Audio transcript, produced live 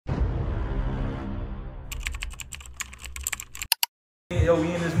yo,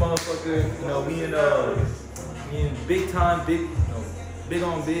 we in this motherfucker. You know, we in big time, big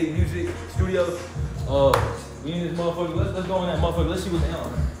on big music studios. We in this motherfucker. Let's go in that motherfucker. Let's see what's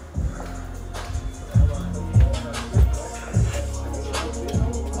down.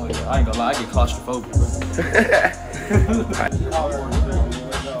 Oh yeah, I ain't gonna lie, I get claustrophobic, bro.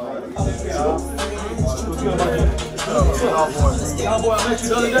 Boy, I met you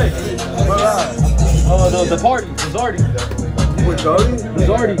the other day. The party, the Zardy. With Zardy? The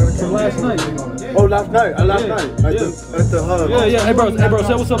Zardy from last night. Oh, last night. At the hub. Yeah. Hey bro,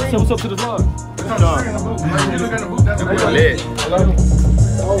 say what's up to the vlog. Lit.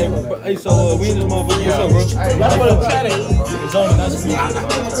 Hey, so we in this motherfucker. What's up, bro? That's what I'm chatting. Zoney, nice to meet you.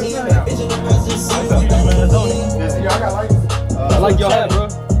 I like your hat, bro.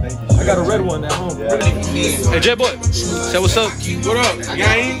 I got a red one at home. Hey, J-Boy, say what's up. What up,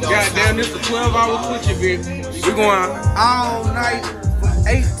 gang? Goddamn, this is a 12-hour Twitch event. We going all night from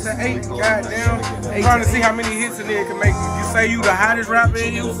 8 to 8. Goddamn. Trying to see how many hits a nigga can make. If you say you the hottest rapper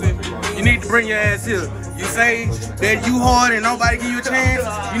in Houston, you need to bring your ass here. You say that you hard and nobody give you a chance,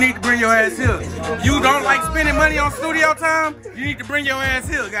 you need to bring your ass here. You don't like spending money on studio time, you need to bring your ass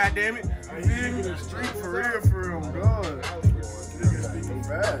here, goddammit. Street for real, God.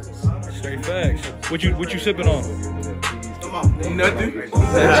 Straight facts. What you sipping on? Nothing.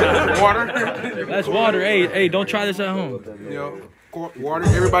 Water. That's water. Hey, don't try this at home. Yo, water.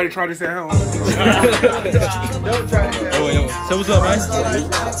 Everybody try this at home. Don't try this at home. So what's up, man?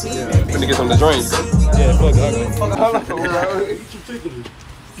 Finna get some of the drinks. Yeah, fuck.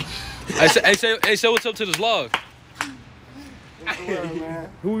 Hey, say what's up to this vlog.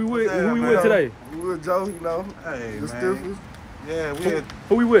 Who we with today? We with Joe, you know. Hey, the Stiffers. Yeah,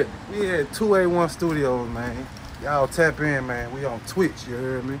 Who we with? we had 2A1 Studios, man. Y'all tap in, man. We on Twitch, you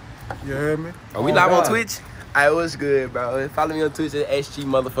heard me? Are we live on Twitch? Alright, what's good, bro? Follow me on Twitch at SG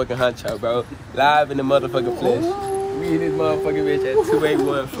motherfucking Huncho, bro. Live in the motherfucking flesh. We in this motherfucking bitch at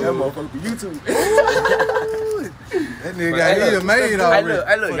 2A1. That motherfucker YouTube. That nigga got here made already.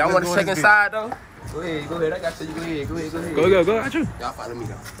 Hey, look, y'all want to check inside, though? Go ahead, I got you. Go ahead. Go, I got you. Y'all follow me,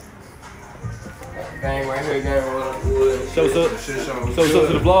 though. Gang right here, gang right here. So what's up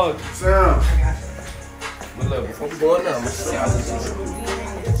to the vlog. Sam. But look, before we go on up, I'm gonna see how this is.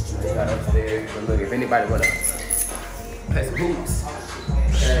 They got upstairs. But look, if anybody wanna play some hoops,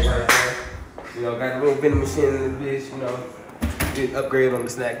 gang right there. You know, got a little vending machine in this bitch, you know. Get upgrade on the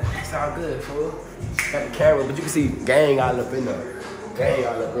snack. It's all good, fool. Got the camera, but you can see gang all up in there.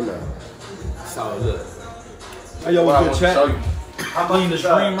 So look. Hey, yo, what's good, chat? I'm playing the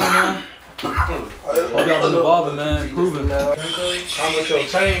stream right now. Hope y'all been involved, man. Improving. How much your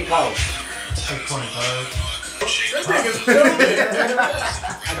chain cost? I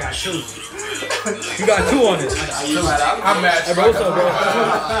got two. You got two on it. I'm mad. Hey, bro, what's up, bro? I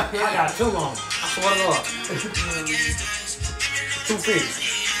got two on. I swear to God. 250.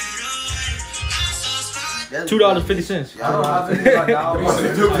 $2.50.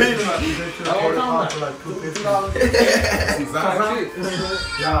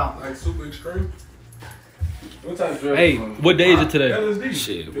 Yeah, like super extreme. Hey, what day is it today?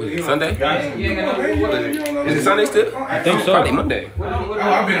 Shit, Sunday? Is it Sunday still? I think so. Probably Monday.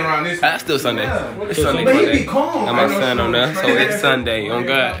 I've been around this. That's still Sunday. It's Sunday, Monday. Got my son on there, so it's Sunday, on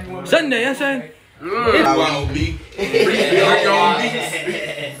God. Sunday, I say. Hey,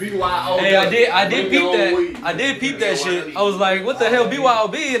 I did peep that shit. I was like, what the hell,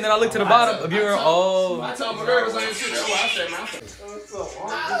 BYOB? And then I looked to the bottom of your, oh. I told my girl the same shit. That's why I said, man.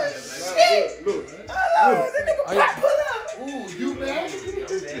 Look. That nigga Black pull up. Ooh, you bad?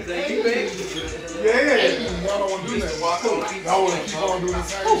 Yeah. Y'all don't want to do that. Y'all want to keep on doing the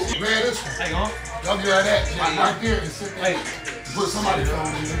same shit. Man, this one. Hang on. Y'all get right at right there and sit there. Put somebody's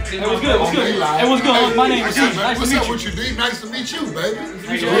phone in there. It was good. My name is G. Nice to meet you. What's up with you, D? Nice to meet you, baby.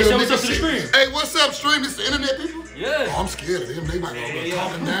 Hey, what's up to the stream? Hey, what's up, stream? It's the internet people? Yeah. Oh, I'm scared of them. They might go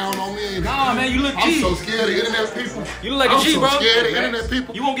talking down on me. Nah, man, you look G. I'm so scared of internet people. You look like a G, bro. I'm so scared of internet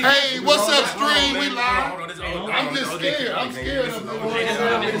people. You won't get hey, what's up, stream? We live. I'm just scared. I'm scared of them. What are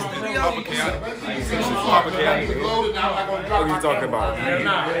you talking about?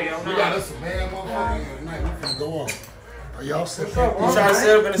 We got us a man, motherfucker. Tonight we finna go on. Are y'all set? You trying to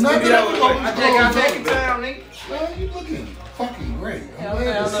set up in the studio? I think I'm taking time, nigga. Man, you looking fucking great. I'm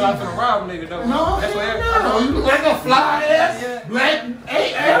finna rob nigga though. No, you look like a fly ass, black,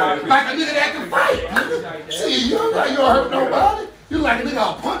 like a nigga that can fight. See, you don't like you don't hurt nobody. You like a nigga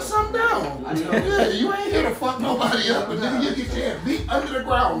I'll punch something down. Yeah, you ain't here to fuck nobody up, but nigga you get your ass beat under the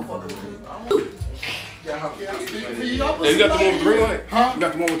ground. Fucking. You got the one with the ring light? Huh? You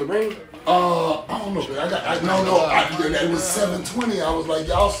got the one with the ring? I don't know, man. It was 720. I was like,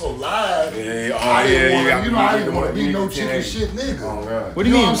 y'all so live. Yeah, I didn't want to be no chicken shit nigga. What do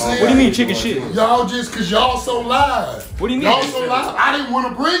you mean? What do you mean chicken shit? Y'all just cause y'all so live. What do you mean? Y'all so live. I didn't want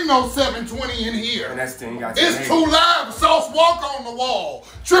to bring no 720 in here. And that's the thing. It's too live. Sauce Walker on the wall.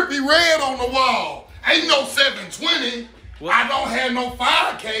 Trippy Red on the wall. Ain't no 720. I don't have no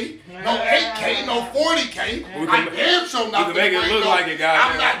 5K, no 8K, no 40K. I damn sure not gonna bring look no. like it,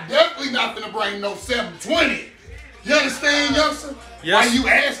 goddamn. I'm not definitely not gonna bring no 720. You understand, youngster? Yes. Why you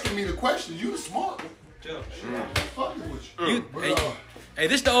asking me the question? You the smart one. Fucking with you. Hey,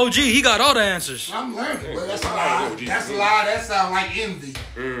 this the OG. He got all the answers. I'm learning, but that's a lie. That's a lie. That sound like envy.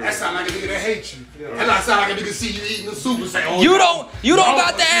 That sound like a nigga that hates you. That sound like a nigga see you eating the soup and say, "Oh, You don't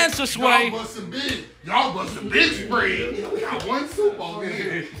got the answer, Sway. Y'all bustin' big. Y'all bustin' big spread. We got one soup over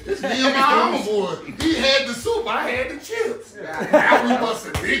here. It's me and my homeboy. He had the soup. I had the chips. Now we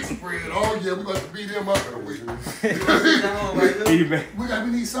bustin' big spread. Oh yeah, we about to beat him up in a week.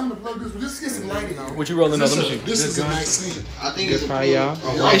 We need something to plug this with. Let's get some lighting on. What you rolling up? Let me see. This is a nice scene. I think it's Probably y'all.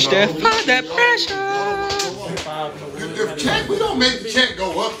 It's that pressure. If check, we don't make the check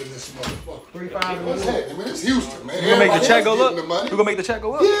go up in this motherfucker. 3-5. What's that? I mean, it's Houston, man. We gonna make the check go up. The money. We gonna make the check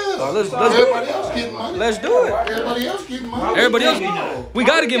go up. Yeah. Let's do Everybody it. else getting money. Let's do it. Everybody else getting money. Everybody else. We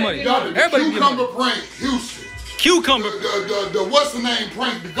gotta get money. Y'all, the Everybody get cucumber money. prank, Houston. Cucumber. The what's the name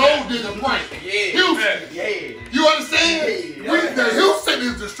prank? The gold digger prank. Houston. You understand? The Houston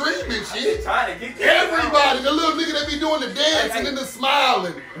is the streaming shit. Everybody, the little nigga that be doing the dancing and the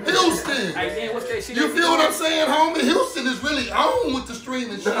smiling. Houston. You feel what I'm saying, homie? Houston is really on with the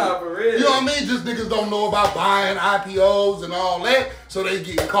streaming shit. You know what I mean? Just niggas don't know about buying IPOs and all that, so they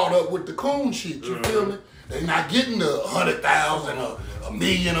get caught up with the coon shit. You feel me? They not getting the 100,000 or $1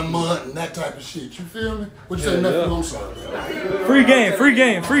 million a month and that type of shit. You feel me? What you say, nephew? I'm sorry. Free game. Free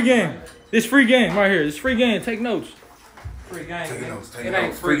game. Free game. This free game right here. This free game. Take notes. Free game. Take notes. It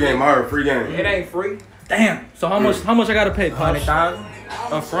ain't Free free. game, Mario. Free game. It ain't free. Damn. So how much I gotta pay? Pops? 100,000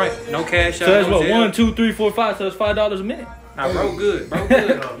 up front. No cash So out. that's no what jail. 1, 2, 3, 4, 5. So it's $5 a minute. Nah, bro, good. Bro,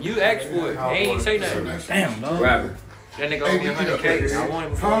 good. You asked for it. He ain't say nothing. Damn, dog. Rapper. That nigga owe me 100K. I want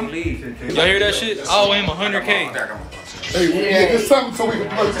him before he leave. Y'all hear that shit? I owe him 100K. Hey, yeah, there's something so we can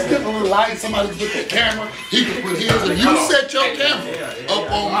plug. Just get a little light. Somebody get that camera. He can put his. If you set your camera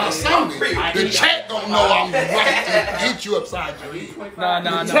up on my Sony, the chat gonna know I'm right to hit you upside your head.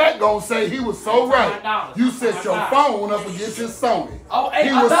 Nah. The chat gonna say he was so right. You set your phone up against his Sony. Oh, hey,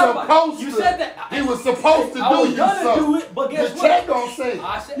 He was supposed to. You said that. He was supposed to I do was you gonna something. do it, but guess The what? chat gonna say,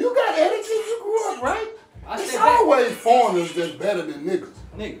 I said- you got etiquette. You grew up right. I It's said that. always foreigners that's better than niggas.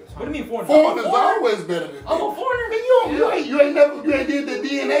 Niggas. What do you mean foreigner? Foreigners always better than I'm a niggas. foreigner. Man, you ain't did the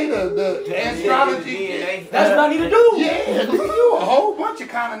DNA, the astrology. That's what I need to do. Yeah, nigga, you a whole bunch of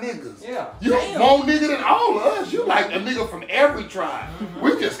kind of niggas. Yeah. You more nigga than all of us. You like a nigga from every tribe.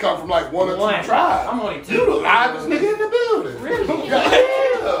 We just come from like one or two tribes. I'm only two. You the livest nigga in the building. Really? Yeah.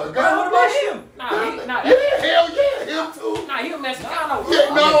 What about him? Nah, Yeah, hell yeah, him too. nah, he a Mexicano.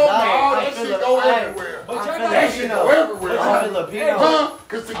 Yeah, no, that shit go everywhere. But y'all got That shit go everywhere. Huh?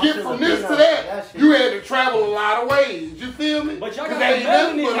 Cause to get from this to that, you had to travel a lot of ways. You feel me? But y'all Cause got they ain't the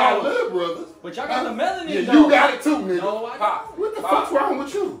nothing melanin but our though. little brothers. But y'all got the melanin Yeah, though. you got it too, nigga. No, I don't. What the fuck's wrong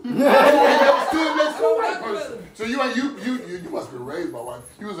with you? You ain't never stood next to a white person. So you must be raised by white.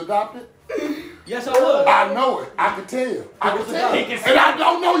 You was adopted? Yes, I was. I know it. I can tell. I can tell. And I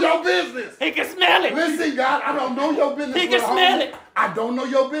don't know your business. He can smell it. Listen, God, I don't know your business. He can smell it. I don't know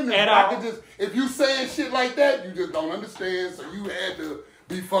your business. At I all. can just, if you saying shit like that, you just don't understand. So you had to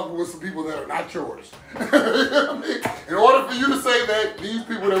be fucking with some people that are not yours. You know what I mean? In order for you to say that these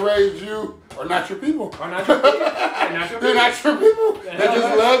people that raised you are not your people. Are not your people. They're not your They're not your people. They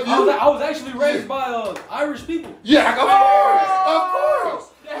just love you. I was actually raised by Irish people. Yeah, of course.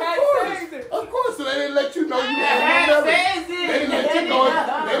 They Of course, so they didn't let you know you had no melanin. They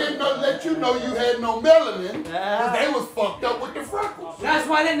didn't let you know you had no melanin because they was fucked up with the freckles. That's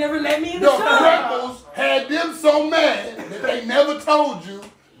why they never let me in The the sun. freckles had them so mad that they never told you,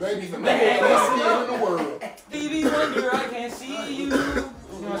 baby, the best skin in the world. Stevie Wonder, I can't see you.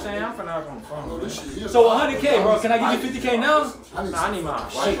 You know what I'm saying? I'm finna out on the phone. Oh, this shit here. So 100K, bro. Can I give you 50K now? I need my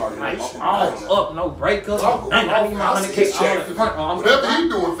shit. all up, no breakup. I need my 100K all in front. Whatever he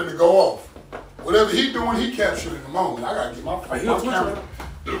doing finna go off. Whatever he doing, he captured in the moment. I gotta get my camera.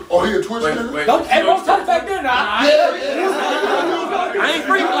 Oh, he a Twitch nigga? Don't everyone talk back there now. Yeah. I ain't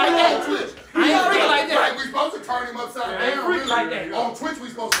freaking like that. Twitch. I ain't freaking like that. Like we supposed to turn him upside down. Really. Like that. On Twitch, we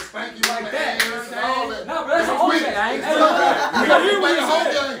supposed to spank you like that. And all that. No, but that's the whole thing. I ain't free.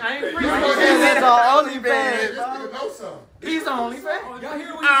 I ain't free. It's on OnlyFans. This nigga know something. He's on OnlyFans. Y'all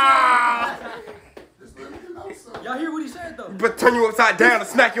hear what he said? This nigga know something. Y'all hear what he said though? But turn you upside down and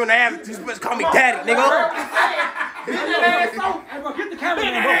smack you in the ass. You supposed to call me daddy, nigga. Hey, bro, get the camera,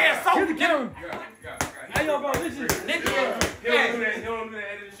 man, bro. Get the camera. Hey, yo, bro, this is nigga. He don't do that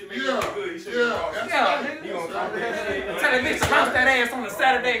editing shit. Make it look good. He should be awesome. He gonna talk that shit. Tell that bitch to bounce that ass on a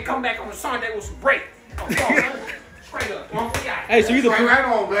Saturday and come back on a Sunday with some break. Straight up. Hey, so you the Right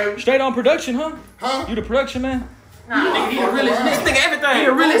on, baby. straight on production, huh? Huh? You the production man? Nah, nigga, he the realest. This nigga everything. He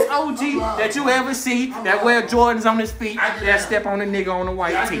the realest OG that you ever see. That wear Jordans on his feet. That step on a nigga on the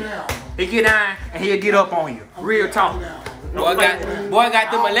white tee. He get down and he'll get up on you. Real talk. Boy got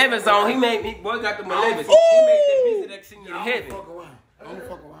them 11s on. He made me. Boy got them 11s. He made that music that send you to heaven. Don't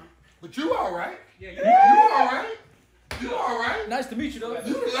fuck around. But you all right? Yeah, you all right? You all right? Nice to meet you though.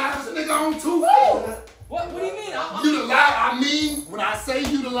 You the loudest nigga on 2 feet. What do you mean? You the loud. I mean, when I say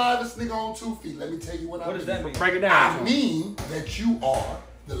you the loudest nigga on 2 feet, let me tell you what I mean. What does that mean? Break it I down. mean that you are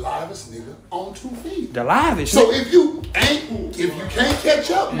the livest nigga on 2 feet. The livest. So if you can't catch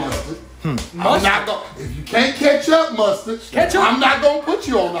up, mustard, I'm not gonna. If you can't catch up, mustard, I'm not gonna put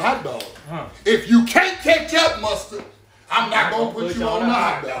you on the hot dog. If you can't catch up, mustard, I'm not gonna put you on the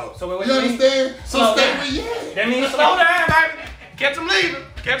hot dog. So what you you mean? understand? So Slow stay down. where you at. That means slow down, baby. Catch him leaving.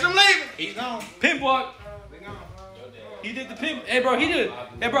 Catch him leaving. He's gone. Pimp walk. He did the pimp. Hey bro, he did.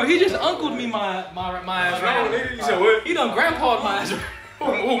 Hey bro, he just uncled me my ass. You said what? He done grandpa'd my ass.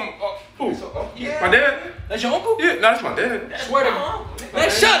 Who? My dad? That's your uncle? Yeah, no, that's my dad. Swear to God. Man,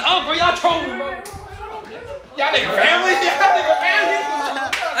 shut up, bro. Y'all trolling, bro. Y'all nigga family? Y'all nigga family?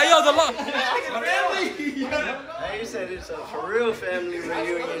 Hey yo, the law. Hey, you said it's a for real family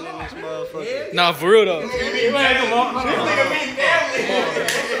reunion in this motherfucker. Nah, for real though. This nigga me family.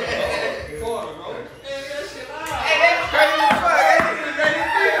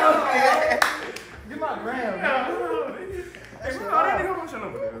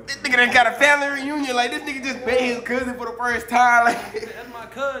 This nigga done got a family reunion. Like, this nigga just met his cousin for the first time. Like, That's my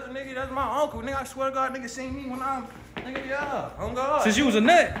cousin, nigga. That's my uncle, nigga. I swear to God, nigga seen me when I'm, nigga, yeah, on God. Since you was a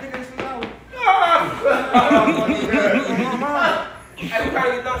nut. Nigga, this nigga, hey, we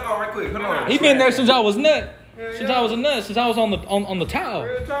gotta get those on right quick. Come on. He been there since I was nut. Since I was a nut. Since I was on the towel.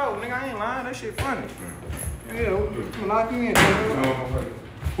 real talk, nigga, I ain't lying. That shit funny. Yeah, I'm lock you in.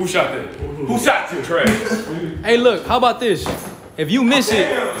 Who shot that? Who shot you? Trash. Hey, look. How about this? If you miss it,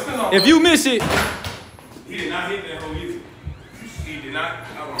 He did not hit that whole either. He did not.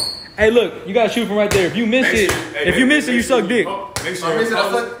 hey, look. You gotta shoot from right there. If you miss it, you suck dick. Make sure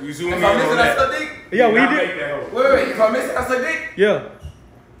you zoom in on that. Yeah, we did. Wait, if I miss it, I suck dick? Yeah.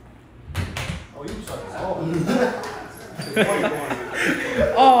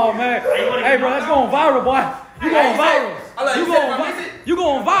 Oh man. Hey bro, that's going viral, boy. You going viral. You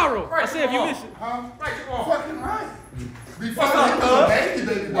going viral. I said if you miss it. Fucking right. What's up, cuz?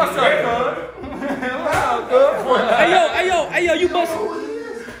 Hey yo, you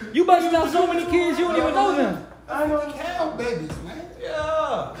busting out so many kids you don't even know them. I know cow babies, man.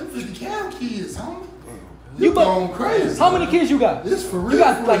 Yeah. Them 50 cow kids, homie. You You going crazy. How many kids you got? This for real. You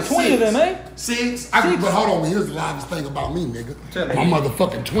got like 20 of them, eh? 6. But hold on, here's the livest thing about me, nigga. My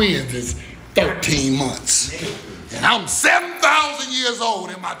motherfucking twins is 13 months. And I'm 7,000 years old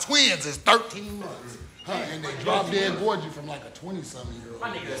and my twins is 13 months. And they drop dead gorgeous from like a 20-something-year-old. My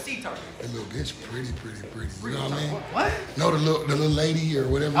nigga, a sea turtle. That little bitch pretty. You know what I mean? What? No, the little lady or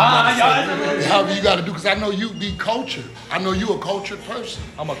whatever. However you gotta do, because I know you be cultured. I know you a cultured person.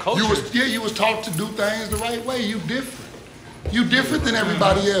 I'm a cultured. You was taught to do things the right way. You different. You different than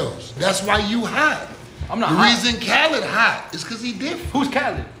everybody else. That's why you hot. I'm not the hot. reason Khaled hot is because he different. Who's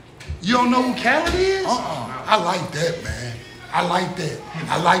Khaled? You don't know who Khaled is? I like that, man. I like that.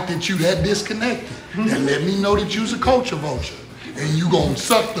 I like that you that disconnected. That let me know that you's a culture vulture. And you gonna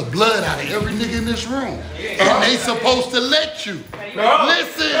suck the blood out of every nigga in this room. And they supposed to let you.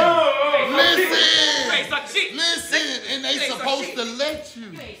 Listen. And they supposed to let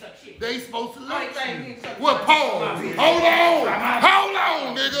you. They supposed to let you. Well, pause. Hold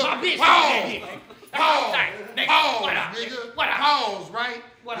on, nigga. Pause, nigga. Pause, right?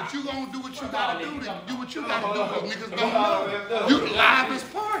 But you gonna do what you gotta do. Do what you gotta do, because niggas don't know. You the livest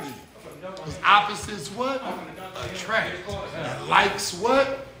party. Because opposites what? Attract. And likes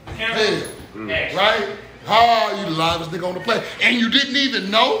what? Hell. Right? Oh, you the livest nigga on the planet. And you didn't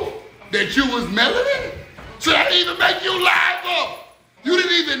even know that you was melanin? So that didn't even make you live up. You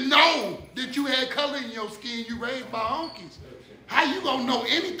didn't even know that you had color in your skin. You raised by honkies. How you gonna know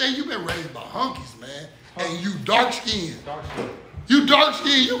anything? You been raised by hunkies, man. And you dark skinned. You dark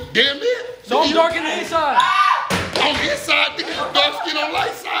skinned, you damn it. So I'm dark in the inside. On the inside, nigga, you dark skin on the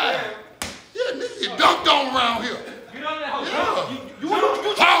light side. Yeah, nigga, you dunked on around here. Get on that house. Yeah. You want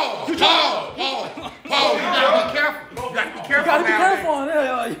to Pause. You gotta be careful. You gotta be careful. You gotta be careful on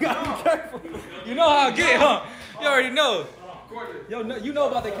that. You gotta be careful. You know how I get, huh? You already know. Yo, you know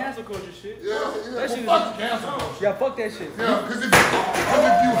about the cancel culture shit. Yeah. That shit Fuck cancel culture. Yeah, fuck that shit. Yeah, because if you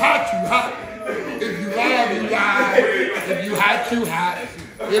hot, you hot. If you live, you live. If you hot, you hot.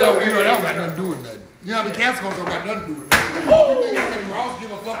 You know, that don't got nothing to do with nothing. You know, the cancel culture don't got nothing to do with nothing. You think Eddie Ross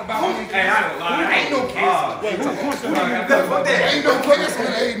give a fuck about all these Hey, I ain't gonna lie. Ain't no cancel. Ain't no cancel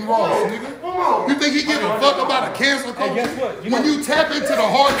in Aiden Ross, nigga. You think he give a fuck about a cancel culture? Hey, guess what? When you tap into the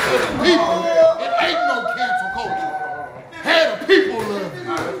hearts of the people, it ain't no cancel culture. Hey, the people love you.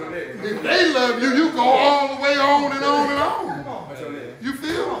 If they love you, you go all the way on and on and on. You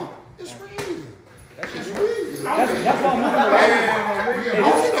feel? It's real. It's real. That's why I'm moving around.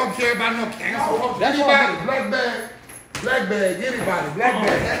 He don't care about no cancel culture. Anybody, black bag, anybody, black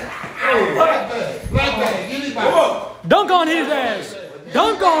bag, anybody. Dunk on his ass.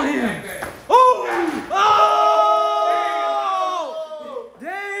 Dunk on him. Oh!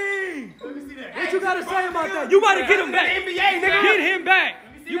 Dang! What you gotta say about that? You better get him back. NBA, nigga. Get him back.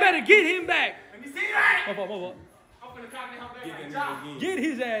 You better get him back. Let me see that. Move on. I'm finna copy him back. Get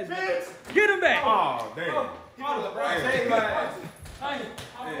his ass back. Get him back. Oh, damn. Take my ass.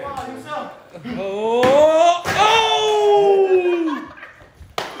 Oh!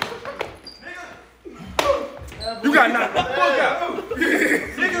 You got knocked the fuck out.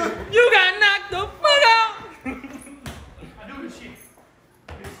 You got knocked the fuck out. I do this shit.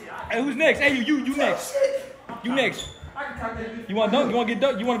 Hey, who's next? Hey, you next. You next. You want dunk? You want to get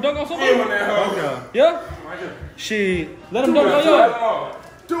dunk? You want to dunk on somebody? Yeah? Shit. Let him dunk on you.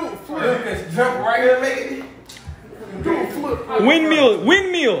 Do a flip. Jump right here and make it. Do a flip.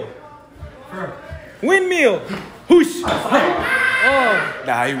 Windmill. Whoosh. Oh.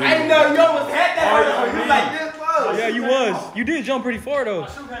 Nah, he I didn't know you almost had that. You like this close. Yeah, you was. You did jump pretty far though. My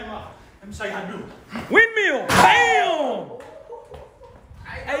shoe came off. Let me show you how to do it. Windmill. Bam.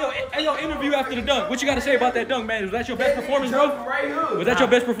 Hey yo, interview after the dunk. What you got to say about that dunk, man? Was that your best performance, bro? Was that your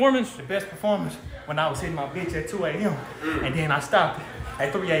best performance? The best performance when I was hitting my bitch at 2 a.m. And then I stopped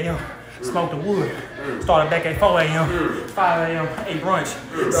at 3 a.m. Smoked the wood. Started back at 4 a.m. 5 a.m. ate brunch.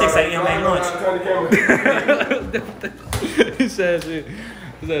 6 a.m. ate lunch. He said shit.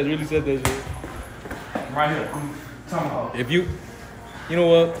 His ass really said that shit. Right here. Tomahawk. If you know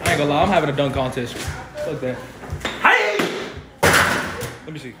what? I ain't gonna lie. I'm having a dunk contest. Fuck that. Hey!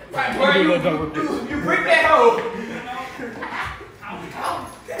 Let me see. Right, boy, you break that hole.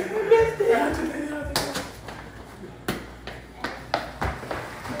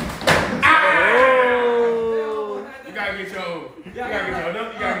 You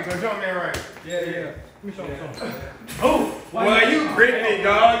gotta get your jump man right. Yeah. Let me show you something. Oh, well, you breaking it,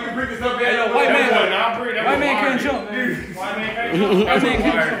 dog. You breaking stuff there. White man can't jump, man. White man can't jump. White man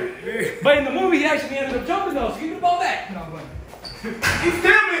can't jump. But in the movie, he actually ended up jumping though. So give me the ball back. No, but. You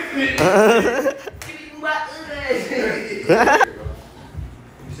still missing it.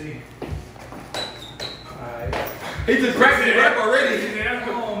 See? He just practiced it rap already.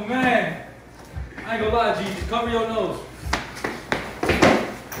 Oh man. I ain't gonna lie, G. Just cover your nose.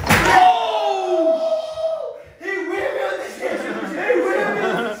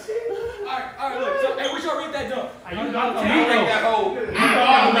 Alright, look. So, hey, what y'all rate that jump? You dunked on me, though.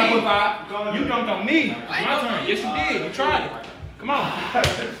 You dunked on me. My turn. Yes, you did. You tried it. Come on.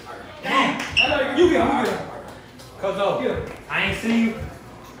 Damn. You get him. Cuz I ain't seen you.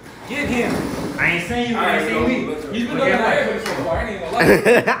 Get him. I ain't seen you. I ain't seen me. He's been doing that so far. I ain't gonna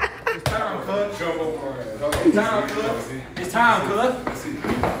lie. It's time, cuz. It's time, cuz.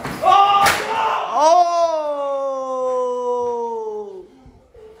 Oh!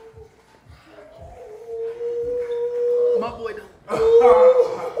 My boy done.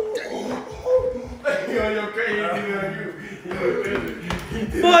 You're crazy.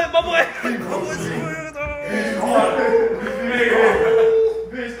 My boy.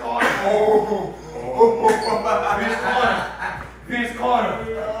 Vince Carter.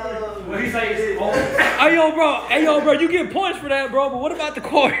 What he say is Hey yo, bro, you get points for that, bro. But what about the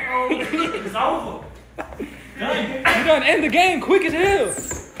court? It's over. You done end the game quick as hell.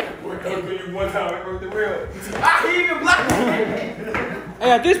 He even blocked it.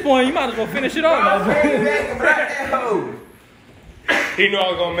 Hey, at this point, you might as well finish it off. He knew I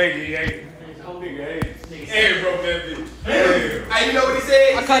was gonna make it. He ate. Nigga ate. Hey, broke that bitch. Hey, you know what he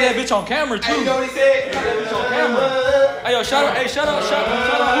said? I caught that bitch on camera too. Hey, you know what he said? Caught that bitch on camera. Hey, yo, shout out who?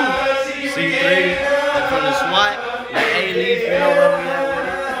 C3 from the SWAT, the A-Leaf, you know where we at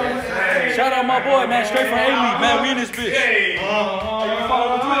with it? Shout out my boy, man, straight from A-Leaf, man, we in this bitch. You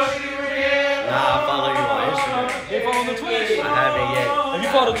follow the Twitch? Nah, I follow you on Instagram. You follow the Twitch? I haven't yet. If you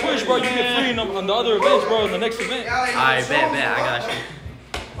follow the Twitch, bro, you get free on the other events, bro, in the next event. Alright, bet, I got you.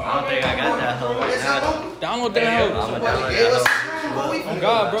 I don't think I got that hoe right now. Download that hoe. I'm gonna download that hoe. Oh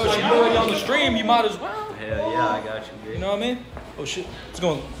God, bro, she already on the stream, you might as well. Hell yeah, I got you, bitch. You know what I mean? Oh shit, let's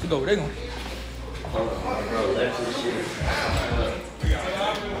go, they going.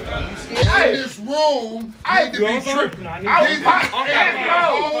 In this room, I need to be tripping. I need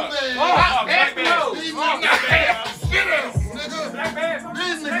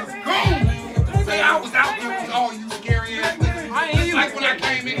these niggas cool. Say I was out here with all you scary ass niggas. I ain't like when I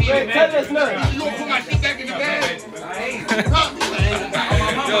came in here. Tell us nothing. You gonna put my shit back in the bag?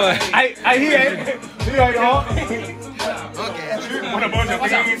 I hear it. You know, y'all. When a bunch of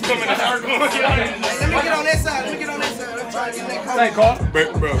things come in the circle. Let me get on that side. I'm trying to get that car. Thank God. Bro,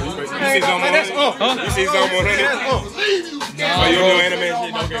 you see something on it? You see something on it? So you know anime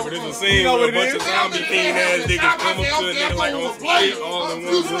shit, okay, but it's a scene where a bunch of zombie fiend ass niggas come up to a nigga like on plate all in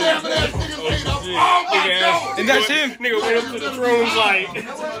one room. And that's him. Nigga went up to the rooms like,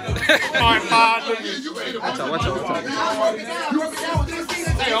 alright, five niggas. Watch out.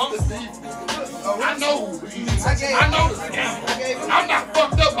 I know the scam. I'm not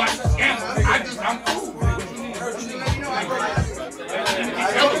fucked up by the scam. I'm cool.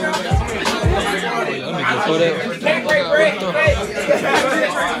 Let me go throw that.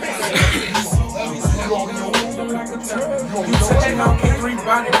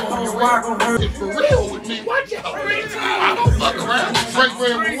 For real with me, watch out. I don't fuck around. Straight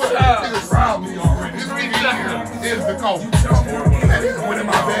red with what? Niggas robbed me already. This nigga is the coach. And he's went in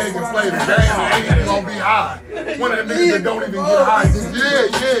my bag and played the game and ain't even gonna be high. One of the niggas that don't even get high.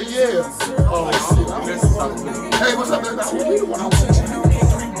 Yeah. Oh shit. Hey, what's up, man? Who the one I want?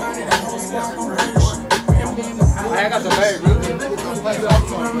 I got the bag, bro.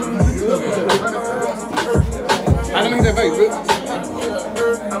 I don't need that bag, bro.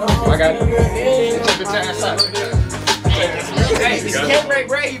 I got it. Hey, this can't break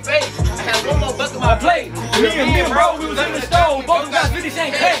Ray face. I had one more bucket on my plate. Me and him, bro, we was in the stove. Both got 50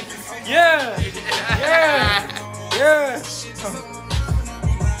 cent cake. Yeah.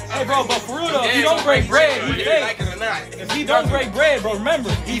 Hey, bro, but for real though, if he don't break bread, he fake. If he don't break bread, bro,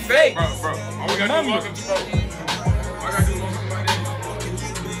 remember, he fake. Bro. All we gotta do is walk up to the boat. I gotta do is walk up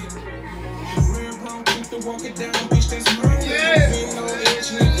to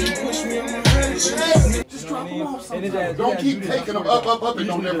Just drop them off sometimes. Don't keep taking them up, and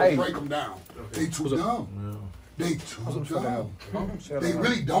don't ever break them down. They too dumb. They too dumb. They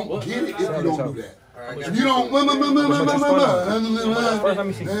really don't get it if you don't do that. If you don't, if you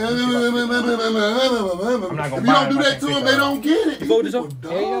don't do that to them, they don't get it.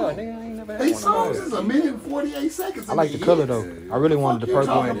 They songs is 1 minute and 48 seconds. I like the color though. I really wanted the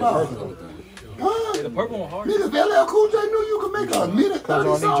purple one. Huh? The purple one hard. Niggas, LL Cool J knew you could make a minute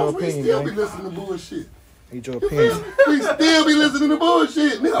 30 songs. We still be listening to bullshit. Need your opinion. We still be listening to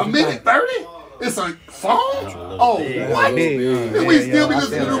bullshit. Nigga, 1:30? It's a song? Oh, what? We still be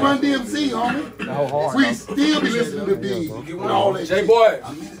listening to Run DMC, homie. We still be listening to B and all that shit. Boy.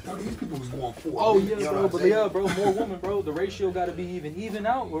 These people was going for it. Oh yeah, bro, more women, bro. The ratio got to be even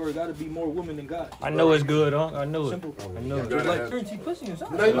out, or it got to be more women than guys. I know it's good, huh? I know it. Simple. I know it. Just like guarantee pussy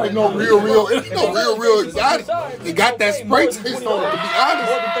inside. It ain't like no real exotic. It got that spray taste on it, to be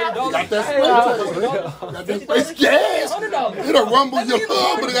honest. It got that spray taste. Got that spray gas. It'll rumble your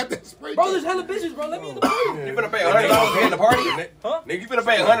hub, but it got that spray taste. Bro, there's hella bitches, bro. Let me in the party. You finna pay $100 to get in the party? Huh? Nigga, you finna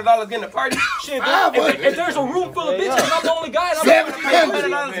pay $100 to get in the party? Shit, if there's a room full of bitches, and I'm the only guy, and I'm $700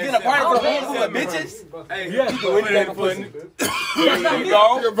 to get in the party for a room full of bitches? Hey, yeah, you in there pussy.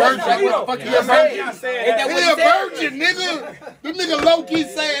 You're a virgin. He a virgin, nigga. The nigga low-key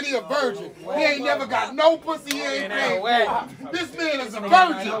saying he a virgin. He ain't never got no pussy, he ain't paid for. This man is a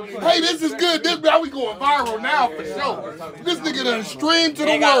virgin. Hey, this is good. This now we going viral now for sure. This nigga done streamed to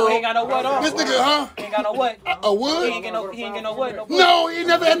the world. He ain't got no what on. This nigga, huh? He ain't got no what. A what? He ain't get no what. No pussy. No, he ain't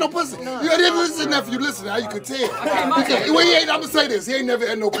never had no pussy. You didn't listen enough. You listen, how you could tell. I'm gonna say this. He ain't never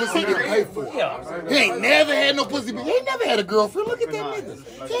had no pussy he didn't pay for. He ain't never had no pussy. He ain't never had a girlfriend. Look at that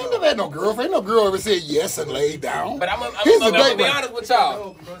nigga. He ain't never had no girlfriend. No girl ever said yes and laid down. But I'm gonna be honest with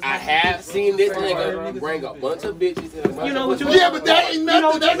y'all. I have seen this nigga bring a bunch of bitches in a bunch of bitches. Yeah, but that ain't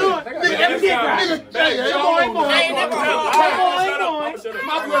nothing. That's nigga.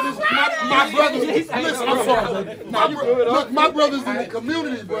 Listen, I'm sorry. My brothers in the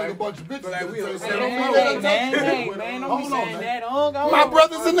community bring a bunch of bitches. Hey, man, don't be saying that. My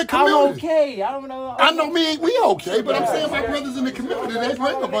brothers in the community. I'm okay. I don't know. I know we okay, but I'm saying my brothers in the community, they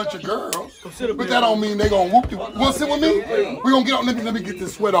bring a bunch of girls. But that don't mean they gonna whoop you. Want to sit with me? We gonna get on. Let me get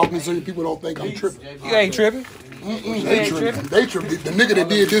this sweat off me so people don't think I'm tripping. You ain't tripping. They tripping. They tripping. The nigga that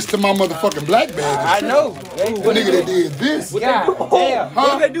did this to my motherfucking black bag. I know. The nigga that did this. Yeah.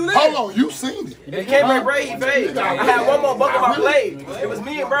 Huh? Hold on, you seen it. It came right braid, babe. I had one more buck on my blade. It was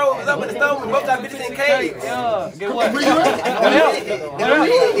me and bro. It was up in the stove. We both got bitches in cage. Yeah. Get what? Where you at?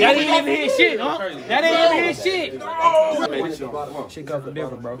 That ain't even his shit, huh? That ain't even his shit. Shit go for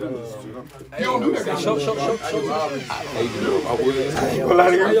different, bro. You don't do that. Show.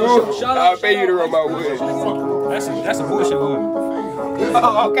 I'll pay you to run my wood. That's a bullshit wood.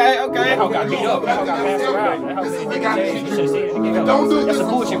 Oh, okay. That got beat up. That got passed around. Don't do That's this. a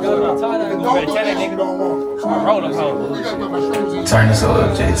bullshit wood. Don't do this. You don't want. Roll them home. Turn this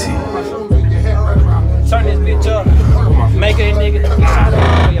up, JT. Turn this bitch up. Make it a nigga.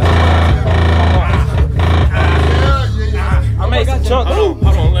 I make a chunk. Hold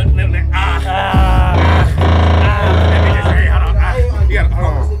on. Let me.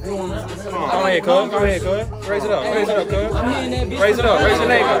 Go ahead, cuz. Raise it up, cuz. Raise it up, raise your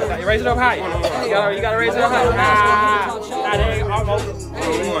leg. Raise it up high. You gotta raise it up high. There you go, almost. I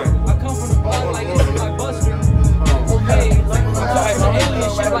come from the block like this, like Buster. Hey, like alien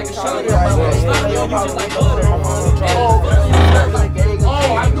shit like a shoulder. It's not you just like butter.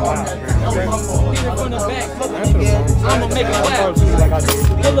 Oh, I know. Even from the back, I'ma make it clap.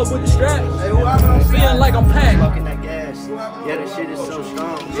 Pull up with the strap, feeling like I'm packed. Yeah, that shit is so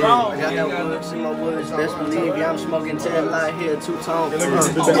strong. I got that woods in my woods, best believe. Yeah, I'm smoking 10 light here, 2-tone. I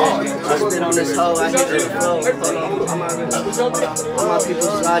spit on this hoe, I hit the flow. Hold on, all my people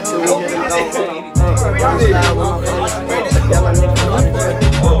slide till we hit them go. Slide with my friends. Yeah, my niggas on the trip.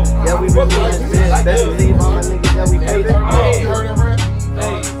 Yeah, we really in this bitch. Best believe all my niggas that we paid.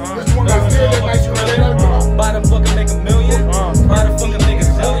 Buy the fucking make $1 million. Buy the fucking make $1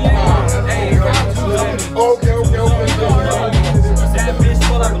 zillion. Okay. That bitch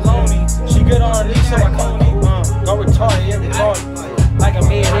full of baloney. She good on her knees, so I call me. Go retarded every party. Like I'm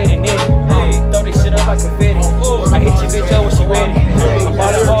head-headed nigga. Throw this shit up like confetti. I hit your bitch up when she ready. I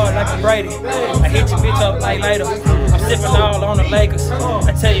bought it hard like a Brady. I hit your bitch up like later. I'm sipping all on the Lakers.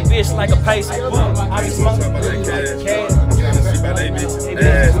 I tell you bitch like a pacer. I be smoking cash. I'm trying to see by they bitches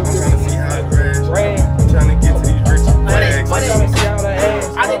ass. I'm trying to see how it crash. I'm trying to get to these rich bags. I'm trying to see how that ass.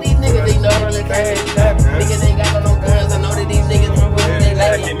 I think these niggas, they know really crazy. Niggas ain't got no guns. I know that these niggas, they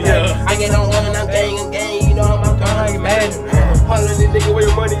like it. I get on one and I'm gang. You know how my gun is mad. All of these niggas, where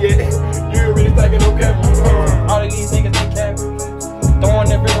your money at? You ain't really thinking no cap. All of these niggas, they cap. Throwing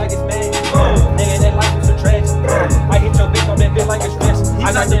that bitch like it's mad. Nigga, that life is a tragedy. I hit your bitch on that bitch like it's stress.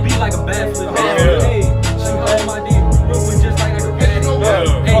 I got the beat like a bad flip. Hey, she hold my dick. Moving just like a fatty.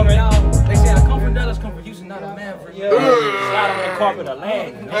 Hey, y'all, they say I come from Dallas, come from Houston, not a man for you. Slide on that carpet of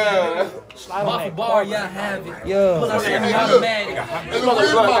land. Slide on that bar, yeah, I have it. Yeah. Pull out that automatic. And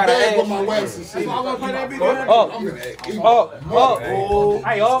where's my bag with my wax and shit?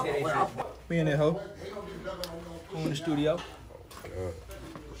 Hey, y'all. We in there, ho. We in the studio.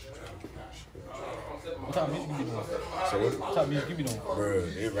 What type of music you be doing? So What type of music you be doing?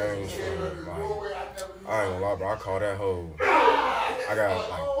 Bruh, it ranges from like, I ain't gonna lie, bro. I call that hoe. I got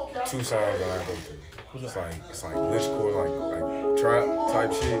like 2 sounds that I go to. It's like glitchcore, like trap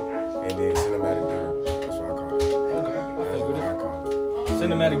type shit, and then cinematic drill. That's what I call it. Okay. That's what I call it.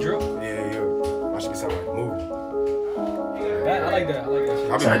 Cinematic drill? Yeah. My shit sound like a movie. I like that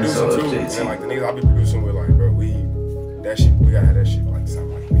shit. I be producing too, and like the niggas I be producing with, like, bro, we gotta have that shit like sound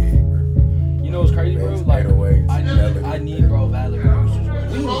like big, bro. You know what's crazy, bro? Like, I need, bro, valid producers, bro.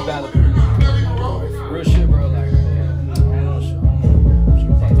 We need valid producers. Real shit, bro. Like,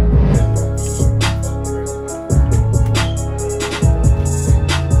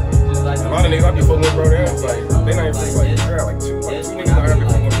 a lot of niggas I be fucking with, bro, they not even like trap, like two niggas I be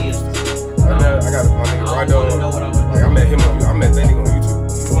fucking with. I got my nigga Rido, like I met that nigga on YouTube.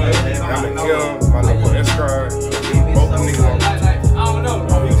 I met him, my nigga Escry, both them niggas on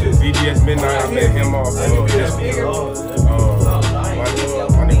YouTube. VGS Midnight, I met him off my nigga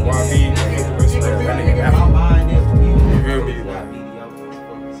YB, that nigga Apple. You feel me?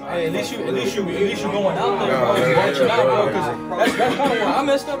 hey, at least you going out there, bro. Branching out, bro. Because that's kind of where I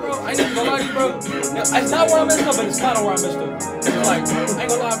messed up, bro. I ain't even gonna lie to you, bro. It's not where I messed up, but it's kind of where I messed up. It's like, I ain't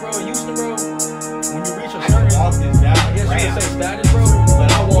gonna lie, bro. Houston, bro. When you reach a certain, I guess you could say status, bro. When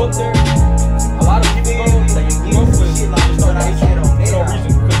I walk there, a lot of people, bro, they grew up with just no reason.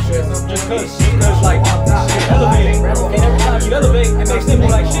 Because like, elevate, and every time you elevate, it makes them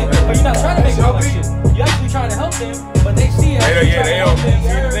look like shit. But you're not trying to make them look like shit. You're actually trying to help them, but they see it. Yeah, they don't see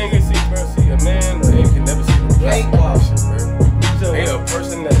the thing they see, bro. See, a man, they can never see the blessing of shit, bro. They a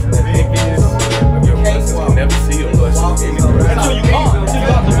person that's envious of your blessings can never see a blessing until you out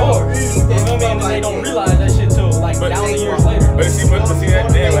the door. You know what I mean? And they don't realize that shit till like thousands of years later. But see,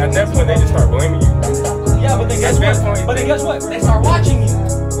 at that point, they just start blaming you. Yeah, but then guess what? But then guess what? They start watching you.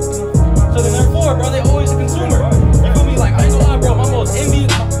 So then therefore, bro, they always a consumer. You feel me? Like, I ain't gonna lie, bro, my most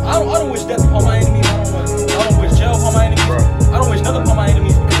envious, I don't wish death upon my enemies. I don't wish jail upon my enemies. I don't wish nothing upon my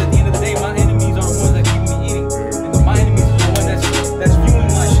enemies, because at the end of the day, my enemies are the ones that keep me eating. And my enemies is the one that's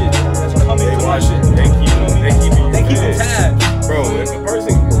viewing my shit, that's coming to my shit. They keep them tabs. Bro, if a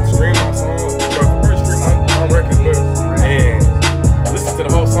person stream my song, bro, if a person stream my record, bro, and listen to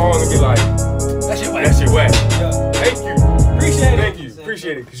the whole song and be like, that shit whack. Yeah. Thank you. Appreciate it. Thank you.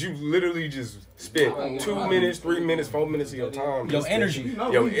 Appreciate it, because you literally just spent 2 minutes, 3 minutes, 4 minutes of your time. Your energy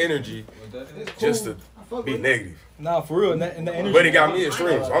just to be negative. Nah, for real, and the energy. But it got me a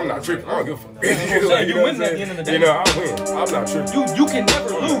stream, so I'm not tripping. I don't give a fuck. Like, you win at the end of the day. You know, I win. I'm not tripping. You can never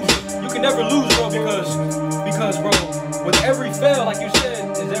lose. You can never lose, bro, because bro, with every fail, like you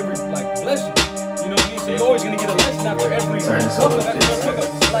said, is every like blessing. You know what I mean? So you're always gonna get a lesson after every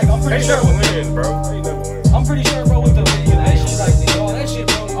like I'm pretty sure win, bro. I'm pretty sure, bro, with that shit, like all that shit,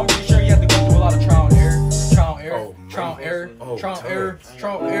 bro. I'm pretty sure you have to go through a lot of trial and error.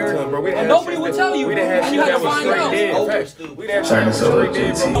 And nobody would tell you. We didn't have shit that was straight dead. We didn't have shit that was straight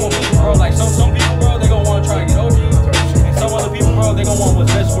dead. Bro, like some people, bro, they gonna wanna try to get over you, and some other people, bro, they gonna want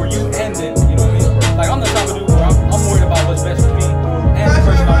what's best for you and them. You know what I mean? Like I'm the type of dude where I'm worried about what's best for me and the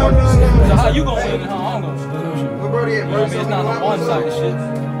person I'm working with. So how you gonna win and how I'm gonna win? You know what I mean? It's not on one side of shit.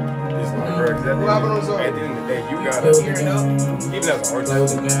 At the end of the day, you gotta, even as an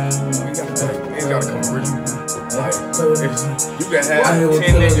artist, it's gotta come original. Like, you can have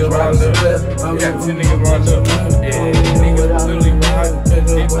 10 niggas lined up, you got 10 niggas lined up, and niggas literally ride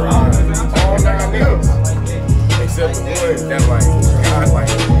all 9 niggas, except the one that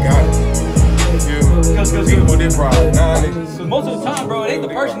got it. Because people did ride 9 niggas. So most of the time, bro, it ain't the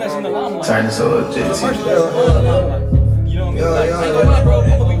person that's in the limelight. China solo JT. The person that's in the limelight. You know what I mean? Like, I ain't gonna lie, bro, I'm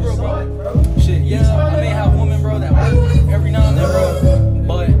gonna be real, bro. Shit, yeah, I may have women, bro, that work every now and then, bro,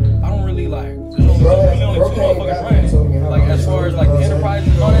 but I don't really like, there's only 2 motherfuckers running. Like, as far as like the enterprise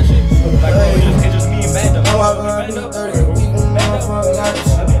and all that shit, like, bro, it's just me and Bando.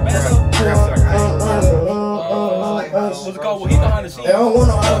 What's it called? Well, he's behind the scenes. He's an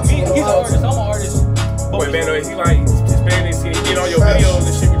artist, I'm an artist. Wait, Bando, is he like Hispanic? He get on your videos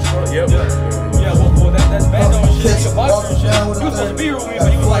and shit with you? Yep. Yeah, well, that's Bando and shit. He's a boxer and shit. He was supposed to be here with me,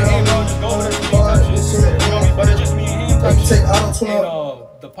 but he was like, hey, bro, just go over there for me type shit. You know what I mean? But it's just me and him type shit.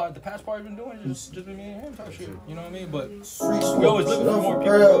 And the past part we've been doing is just me and him type shit. You know what I mean? But we always looking for more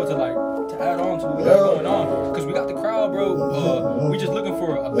people to add on to what we got going on. Because we got the crowd, bro. We just looking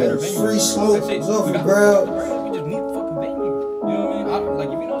for a better venue. That's it. We got the crowd. We just need a fucking venue. You know what I mean? Like,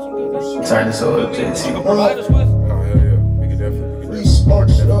 if you know some good venues, China solo JT. you can provide us with. Oh, hell yeah. We could definitely.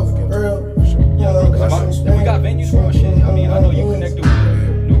 Yeah, if we got venues for our shit, I mean, I know you connected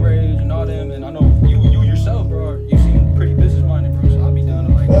with New Rage and all them, and I know you yourself, bro, you seem pretty business minded, bro, so I'll be down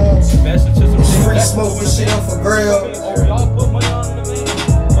to like invest into some shit. Free smoking shit for grill. Or y'all put money on the venue,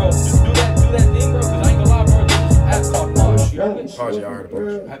 bro, just do that thing, bro, because I ain't gonna lie, bro, there's this app called Posh, you know what I mean? Posh, yeah, I heard about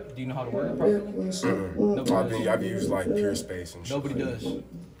it. Do you know how to work it properly? I've used like Pure Space and shit. Nobody does.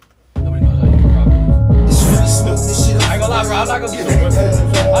 Nobody knows how to use it properly. I ain't gonna lie, bro, I'm not gonna get it. I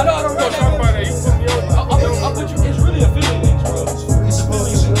know I don't know. Talk about that. You put me on. I'll put you. It's really affiliate links, bro. It's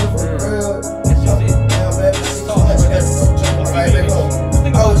affiliate links. It's just it. That's all.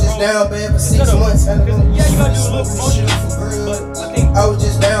 I was just down bad for 6 months. Yeah, you gotta do a little promotion, but I think I was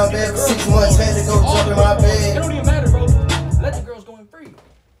just down bad for 6 months. Had to go jump in my it bed. don't even matter, bro. Let the girls go in free.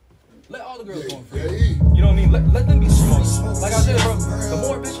 Let all the girls go in free. You know what I mean? Let them be smart. Like I said, bro, the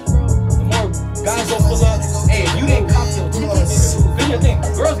more bitches, bro, the more guys go pull up. Hey, if you didn't cop your ticket, then your thing.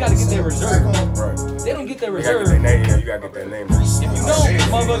 Girls gotta get their reserve. Right. They don't get their You gotta reserve. get their name. You gotta get that name. If you don't,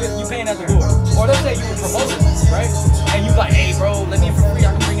 motherfucker, you paying at the door. Or let's say you were promoting, right? And you like, hey, bro, let me in for free.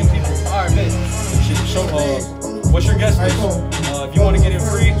 I can bring in people. All right, man. Shit, show. What's your guest list? If you want to get in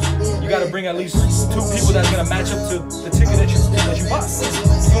free, you gotta bring at least 2 people that's gonna match up to the ticket that you bought. You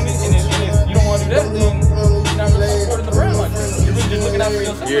feel me? And if you don't want to do that, then you're not really supporting the brand like that. You're really just looking out for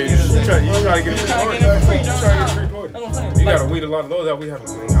yourself. Yeah, you try to get it free. You try to get free party. That's what I'm saying. You gotta weed a lot of those out. We have a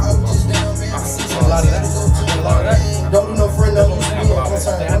lot of that. A lot of that. Don't do no friend no more.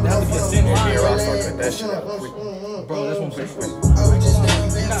 They have to be a thin line. That shit out quick. Bro, that's what I'm saying.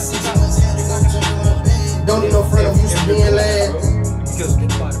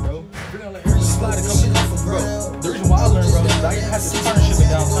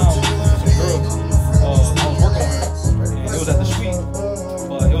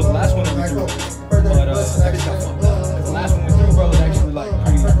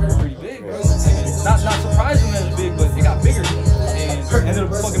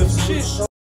 nigga some shit.